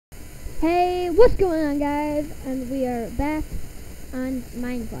Hey, what's going on, guys? And we are back on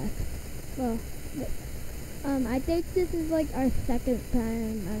Minecraft. Well, I think this is like our second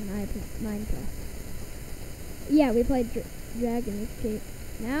time on Minecraft. Yeah, we played Dragon Escape.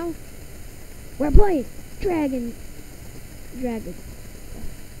 Now we're playing Dragon.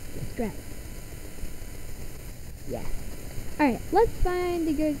 Yeah. Alright, let's find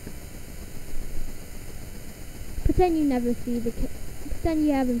a good. Pretend you never see the kit. Pretend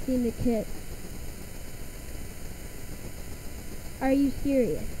you haven't seen the kit. Are you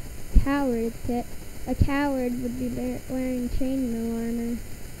serious? Coward kit. A coward would be wearing chainmail armor.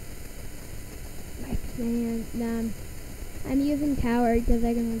 Like, man, nah. I'm using coward because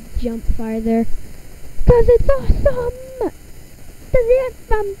I can jump farther. Cause it's awesome!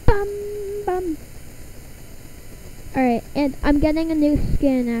 Bum bum bum. Alright, and I'm getting a new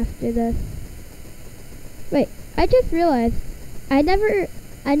skin after this. Wait, I just realized I never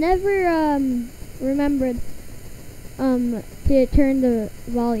remembered to turn the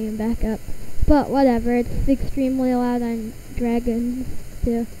volume back up. But whatever, it's extremely loud on dragons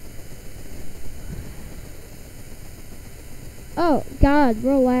too. Oh god,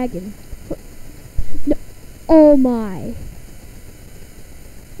 we're lagging. No. Oh my.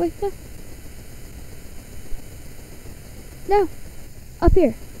 Wait, no. No. Up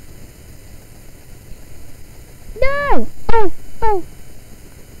here. No! Oh! Oh!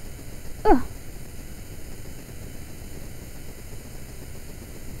 Ugh.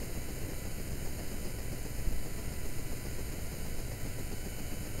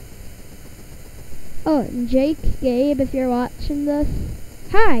 Oh, Jake, Gabe, if you're watching this,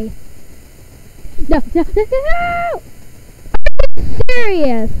 hi! No, no, no, no! Are you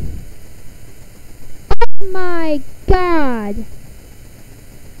serious? Oh my god!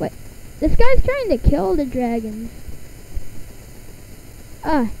 Wait, this guy's trying to kill the dragons.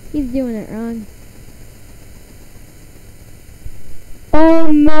 Ah, he's doing it wrong.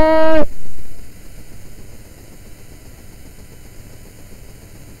 Oh no!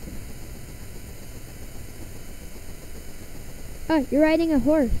 Oh, you're riding a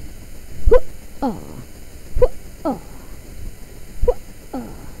horse. Oh. Oh.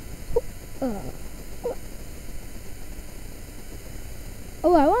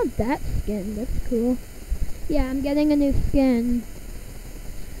 Oh, I want that skin. That's cool. Yeah, I'm getting a new skin.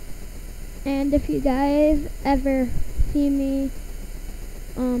 And if you guys ever see me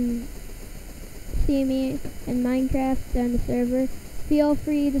in Minecraft on the server, feel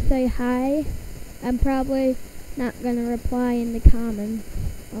free to say hi. I'm probably not gonna reply in the comments.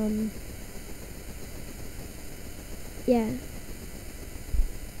 Yeah.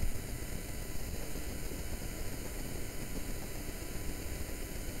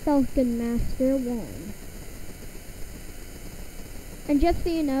 Falcon Master 1. And just so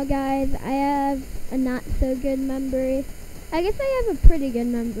you know, guys, I have a not so good memory. I guess I have a pretty good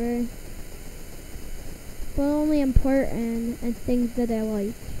memory, but only important and things that I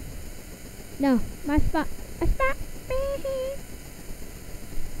like. No, my spot. My spot.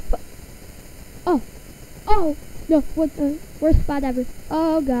 Oh. Oh. No, what the worst spot ever.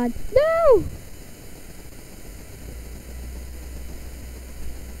 Oh god. No!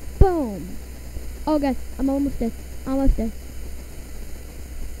 Boom. Oh god, I'm almost dead. Almost dead.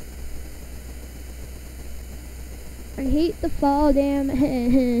 I hate the fall damage.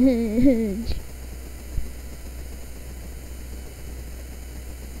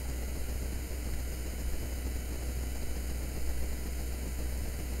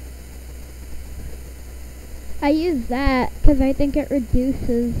 I use that because I think it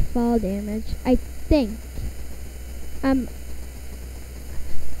reduces fall damage. I think. I'm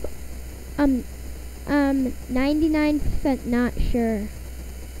 99% not sure.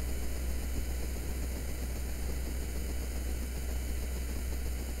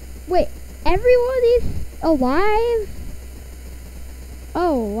 Wait, everybody's alive?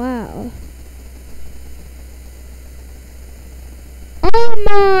 Oh, wow. Oh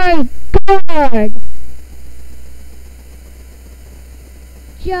my god!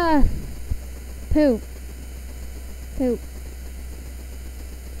 Just poop. Poop.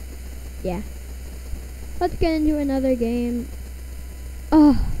 Yeah. Let's get into another game.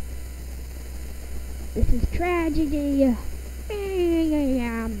 Oh. This is tragedy.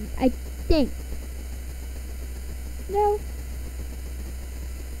 I think. No.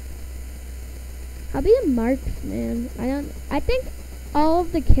 I'll be a marksman. I think all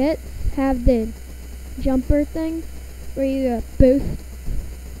of the kits have the jumper thing where you boost.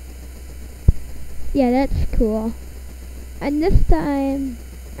 Yeah, that's cool. And this time,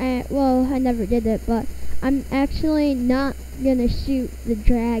 I never did it, but I'm actually not gonna shoot the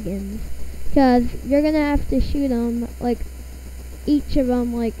dragons, because you're gonna have to shoot them, like, each of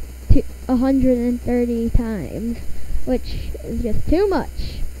them, like, 130 times, which is just too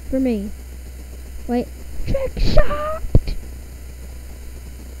much for me. Wait, trick shot!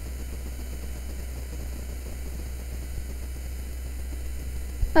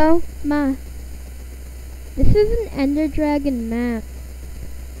 Oh my. This is an Ender Dragon map.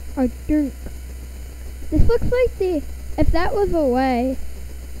 Or dunk. This looks like if that was away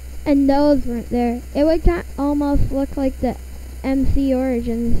and those weren't there, it would almost look like the MC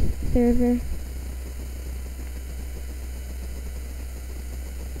Origins server.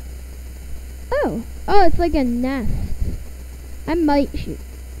 Oh, it's like a nest. I might shoot.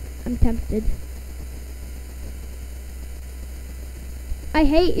 I'm tempted. I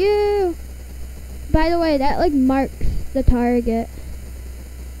hate you! By the way, that like marks the target.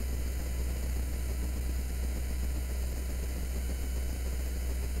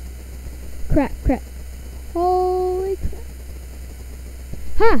 Crap. Holy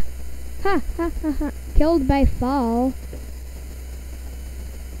crap. Ha! Ha. Killed by fall.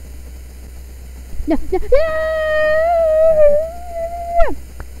 No!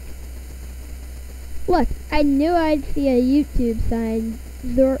 Look, I knew I'd see a YouTube sign.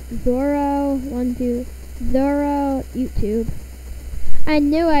 Zorro YouTube. I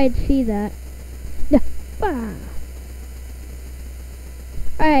knew I'd see that.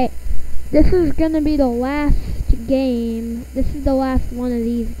 Alright, this is gonna be the last game. This is the last one of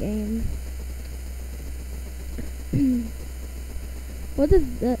these games. What is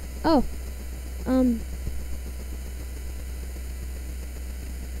that? Oh. Boom!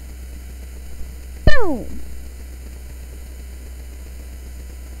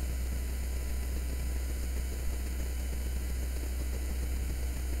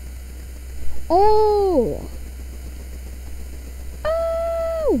 Oh!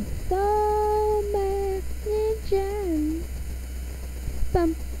 So many gems.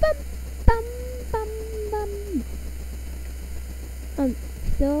 Bum.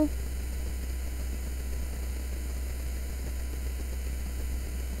 Still.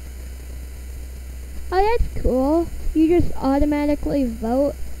 Oh, that's cool. You just automatically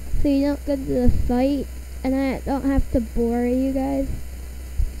vote so you don't go to the site and I don't have to bore you guys.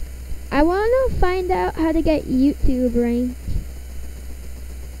 I want to find out how to get YouTube ranked.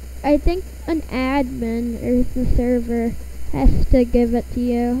 I think an admin or the server has to give it to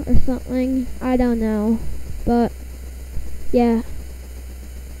you or something. I don't know. But, yeah.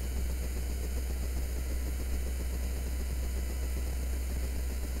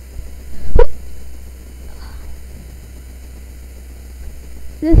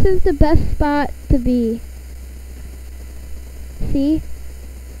 This is the best spot to be. See?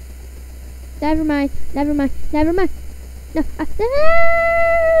 Never mind. No.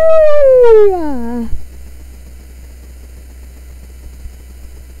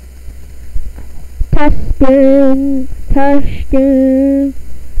 Testing. Testing.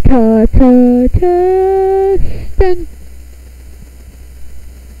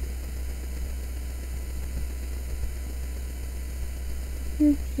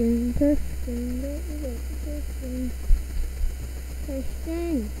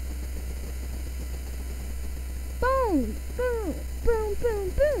 Testing. Boom.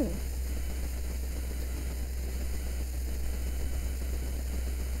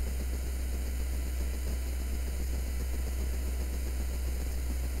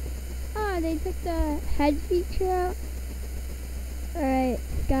 Ah, they took the head feature out. Alright,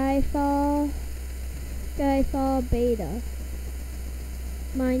 Skyfall Beta.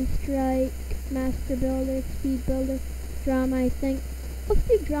 Mind Strike, Master Builder, Speed Builder, Draw My Thing. Let's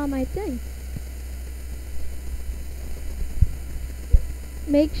do Draw My Thing.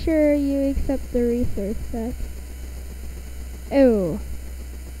 Make sure you accept the resource set. Ooh.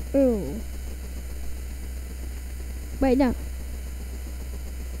 Wait, no.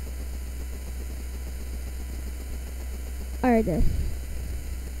 Artist.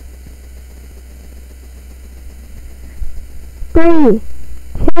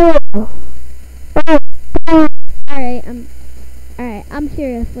 Alright, I'm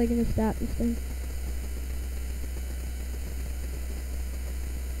seriously gonna stop this thing.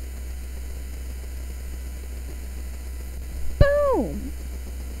 Boom!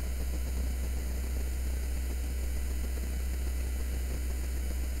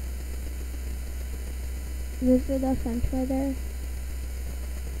 Visit us on Twitter.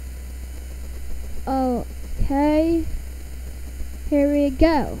 Okay. Here we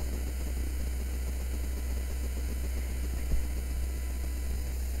go.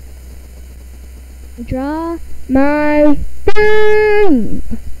 Draw my thing.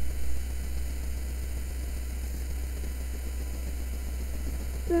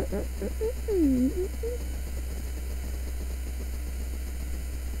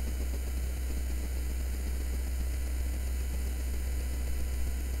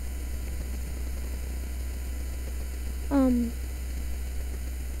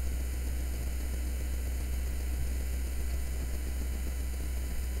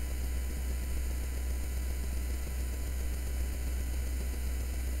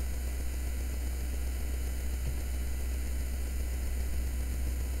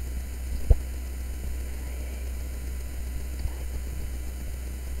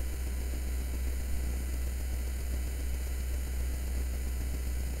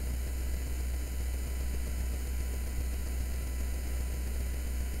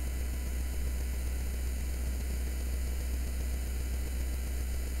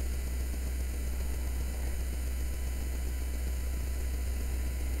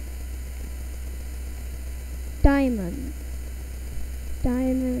 Diamond.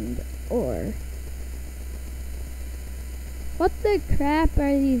 Diamond ore. What the crap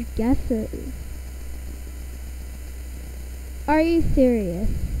are these guesses? Are you serious?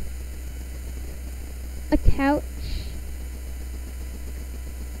 A couch?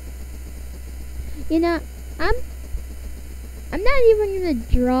 You know, I'm not even gonna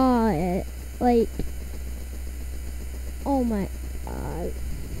draw it. Like, oh my god.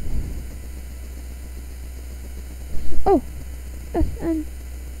 Oh, yes,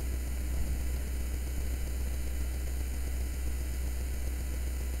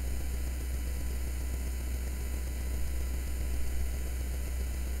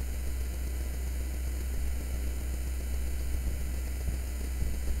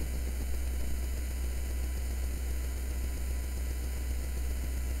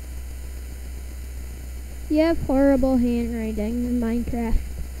 you have horrible handwriting in Minecraft.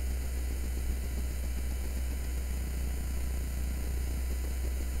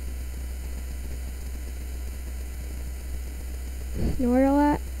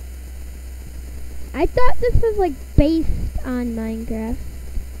 Snorlax. I thought this was like based on Minecraft.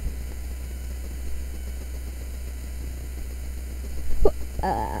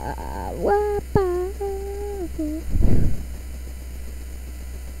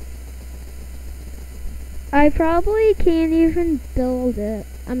 I probably can't even build it.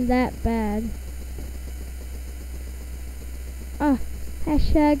 I'm that bad. Ah,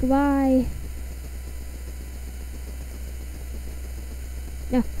 hashtag why.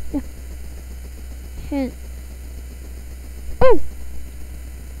 No, no. Hint. Oh!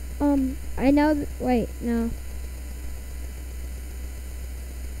 I know wait, no.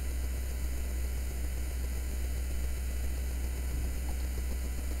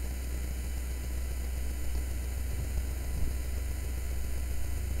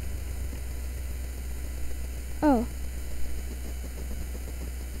 Oh.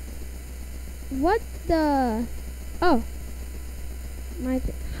 What the? Oh. My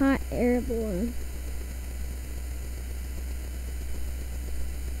hot air balloon.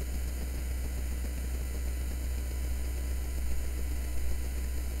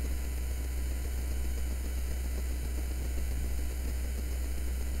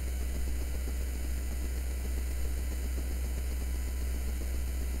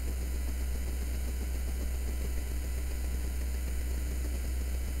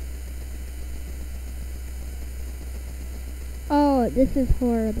 Oh, this is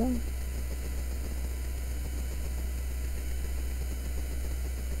horrible.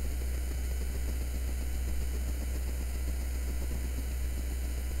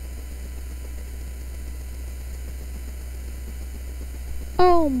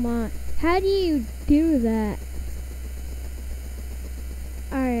 Oh my, how do you do that?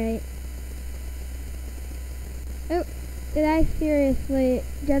 Alright. Oh, did I seriously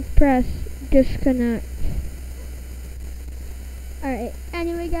just press disconnect? Alright,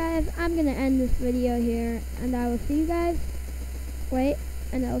 anyway guys, I'm gonna end this video here, and I will see you guys,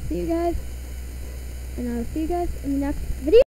 and I will see you guys in the next video.